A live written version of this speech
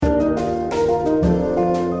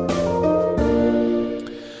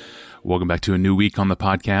Welcome back to a new week on the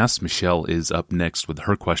podcast. Michelle is up next with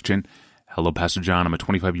her question. Hello, Pastor John. I'm a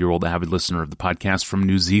 25-year-old avid listener of the podcast from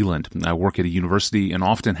New Zealand. I work at a university and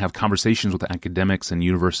often have conversations with academics and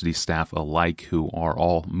university staff alike who are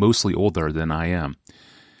all mostly older than I am.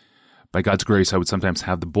 By God's grace, I would sometimes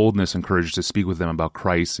have the boldness and courage to speak with them about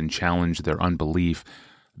Christ and challenge their unbelief.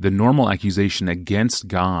 The normal accusation against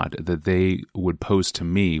God that they would pose to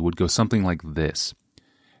me would go something like this: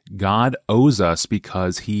 God owes us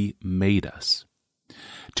because he made us.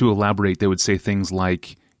 To elaborate, they would say things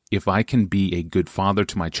like, if I can be a good father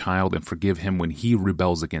to my child and forgive him when he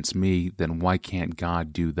rebels against me, then why can't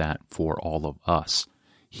God do that for all of us?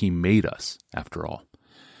 He made us, after all.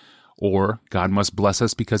 Or, God must bless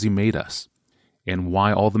us because he made us. And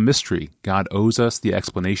why all the mystery? God owes us the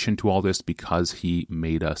explanation to all this because he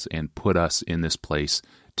made us and put us in this place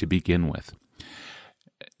to begin with.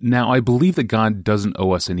 Now, I believe that God doesn't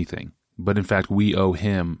owe us anything, but in fact, we owe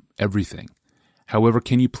him everything. However,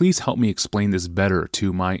 can you please help me explain this better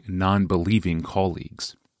to my non-believing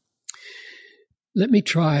colleagues? Let me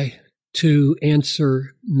try to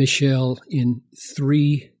answer Michelle in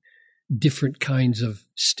 3 different kinds of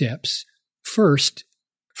steps. First,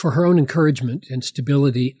 for her own encouragement and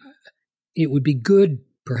stability, it would be good,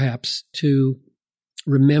 perhaps, to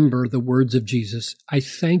remember the words of Jesus. I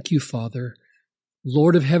thank you, Father,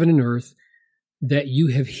 Lord of heaven and earth, that you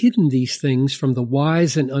have hidden these things from the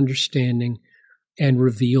wise and understanding and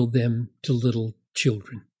revealed them to little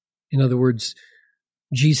children. In other words,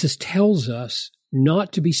 Jesus tells us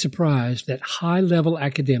not to be surprised that high-level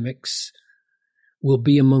academics will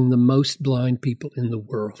be among the most blind people in the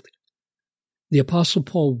world. The Apostle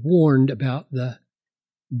Paul warned about the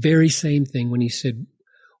very same thing when he said,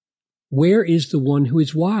 where is the one who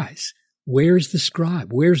is wise? Where's the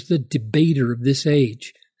scribe? Where's the debater of this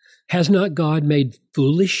age? Has not God made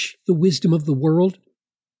foolish the wisdom of the world?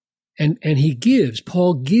 And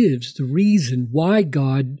Paul gives the reason why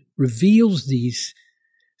God reveals these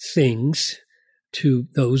things to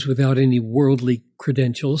those without any worldly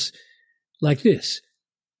credentials like this: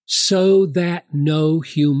 so that no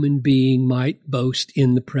human being might boast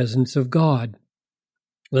in the presence of God.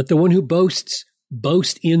 Let the one who boasts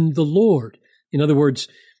boast in the Lord. In other words,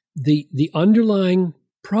 the underlying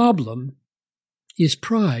problem is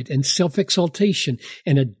pride and self-exaltation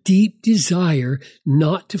and a deep desire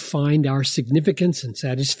not to find our significance and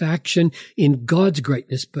satisfaction in God's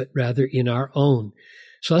greatness, but rather in our own.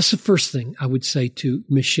 So that's the first thing I would say to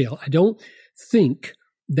Michelle. I don't think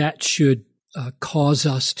that should cause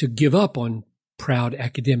us to give up on proud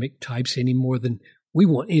academic types any more than we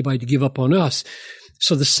want anybody to give up on us.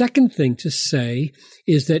 So the second thing to say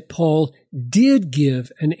is that Paul did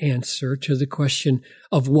give an answer to the question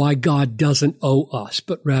of why God doesn't owe us,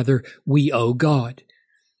 but rather we owe God.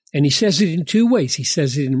 And he says it in 2 ways. He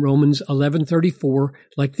says it in Romans 11:34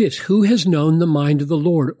 like this: who has known the mind of the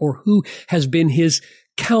Lord, or who has been his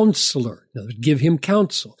counselor? In other words, give him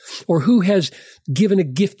counsel. Or who has given a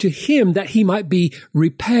gift to him that he might be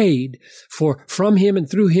repaid? For from him and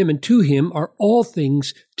through him and to him are all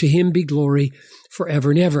things. To him be glory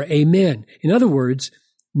forever and ever. Amen. In other words,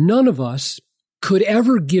 none of us could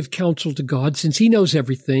ever give counsel to God, since he knows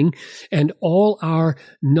everything, and all our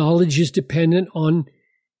knowledge is dependent on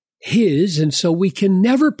his, and so we can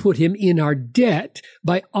never put him in our debt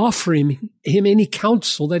by offering him any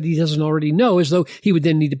counsel that he doesn't already know, as though he would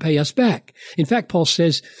then need to pay us back. In fact, Paul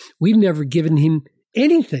says we've never given him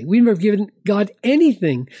anything. We've never given God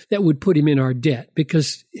anything that would put him in our debt,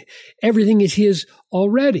 because everything is his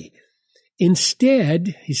already.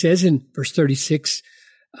 Instead, he says in verse 36,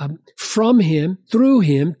 from him, through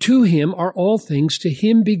him, to him are all things. To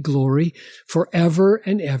him be glory forever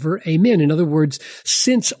and ever. Amen. In other words,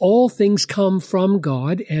 since all things come from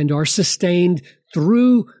God and are sustained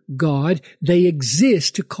through God, they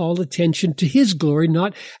exist to call attention to his glory,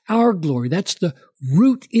 not our glory. That's the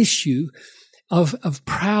root issue of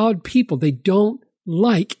proud people. They don't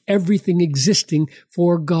like everything existing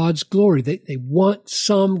for God's glory. They want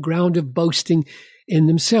some ground of boasting in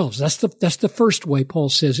themselves. That's the first way Paul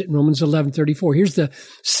says it in Romans 11:34. Here's the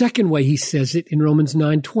second way he says it in Romans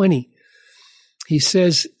 9:20. He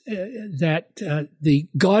says that the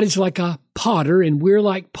God is like a potter and we're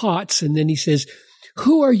like pots. And then he says,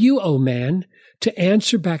 who are you, O man, to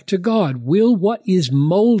answer back to God? Will what is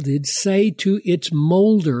molded say to its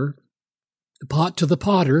molder, the pot to the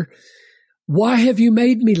potter, why have you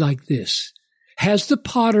made me like this? Has the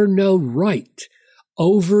potter no right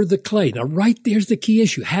over the clay? Now, right there's the key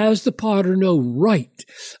issue. Has the potter no right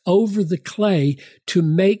over the clay to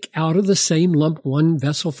make out of the same lump one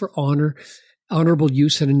vessel for honorable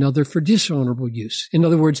use and another for dishonorable use? In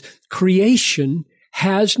other words, creation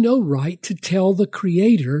has no right to tell the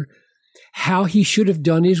Creator how he should have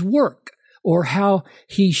done his work or how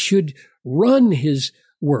he should run his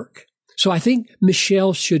work. So I think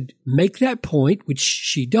Michelle should make that point, which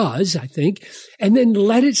she does, I think, and then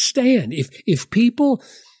let it stand. If people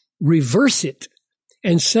reverse it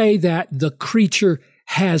and say that the creature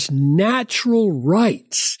has natural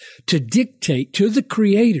rights to dictate to the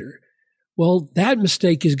Creator, well, that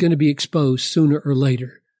mistake is going to be exposed sooner or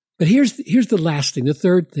later. But here's the last thing, the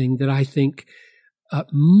third thing that I think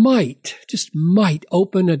might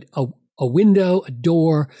open a window, a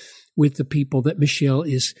door with the people that Michelle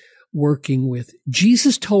is working with.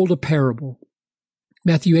 Jesus told a parable,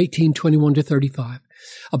 Matthew 18:21-35,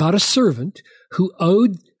 about a servant who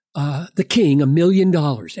owed the king $1 million,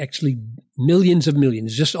 actually millions of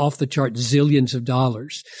millions, just off the chart, zillions of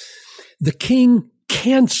dollars. The king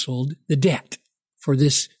canceled the debt for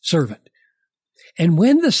this servant. And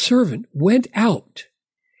when the servant went out,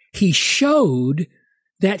 he showed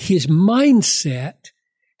that his mindset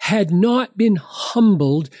had not been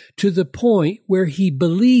humbled to the point where he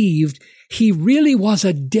believed he really was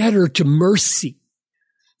a debtor to mercy.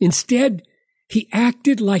 Instead, he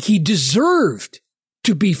acted like he deserved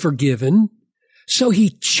to be forgiven. So he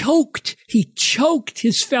choked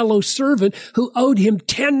his fellow servant who owed him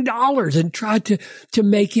 $10 and tried to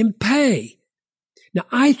make him pay. Now,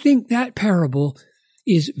 I think that parable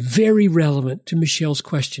is very relevant to Michelle's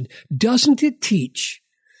question. Doesn't it teach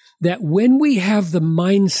that when we have the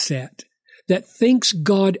mindset that thinks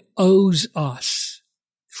God owes us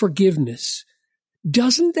forgiveness,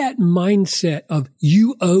 doesn't that mindset of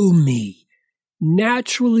you owe me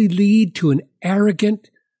naturally lead to an arrogant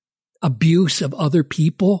abuse of other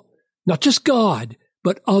people? Not just God,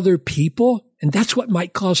 but other people. And that's what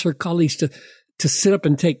might cause her colleagues to sit up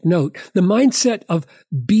and take note. The mindset of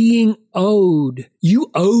being owed, you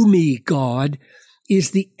owe me, God,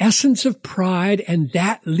 is the essence of pride, and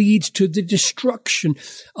that leads to the destruction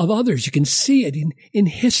of others. You can see it in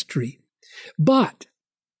history. But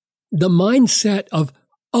the mindset of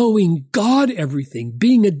owing God everything,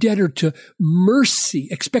 being a debtor to mercy,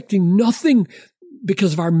 expecting nothing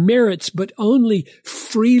because of our merits, but only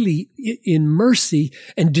freely in mercy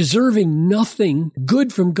and deserving nothing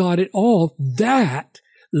good from God at all, that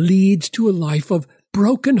leads to a life of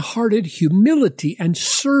broken-hearted humility and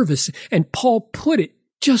service. And Paul put it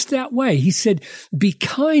just that way. He said, be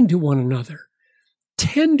kind to one another,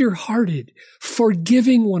 tender-hearted,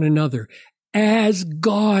 forgiving one another, as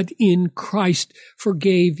God in Christ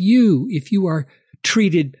forgave you. If you are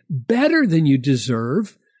treated better than you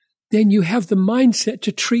deserve, then you have the mindset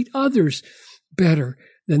to treat others better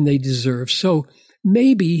than they deserve. So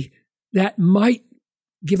maybe that might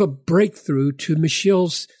give a breakthrough to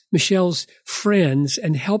Michelle's friends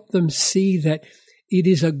and help them see that it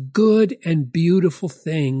is a good and beautiful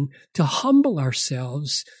thing to humble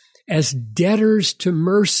ourselves as debtors to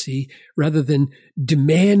mercy rather than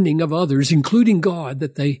demanding of others, including God,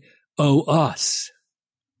 that they owe us.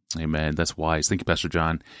 Amen. That's wise. Thank you, Pastor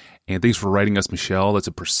John. And thanks for writing us, Michelle. That's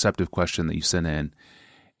a perceptive question that you sent in.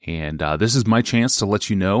 And this is my chance to let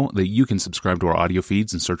you know that you can subscribe to our audio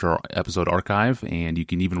feeds and search our episode archive, and you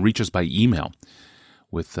can even reach us by email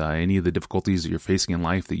with any of the difficulties that you're facing in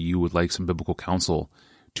life that you would like some biblical counsel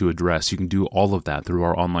to address. You can do all of that through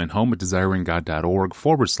our online home at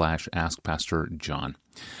desiringgod.org/Ask Pastor John.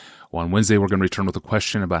 Well, on Wednesday, we're going to return with a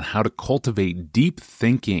question about how to cultivate deep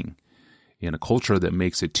thinking in a culture that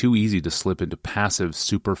makes it too easy to slip into passive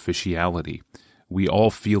superficiality. We all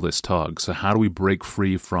feel this tug, so how do we break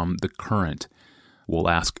free from the current? We'll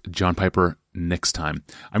ask John Piper next time.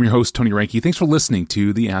 I'm your host, Tony Reinke. Thanks for listening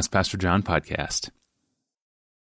to the Ask Pastor John podcast.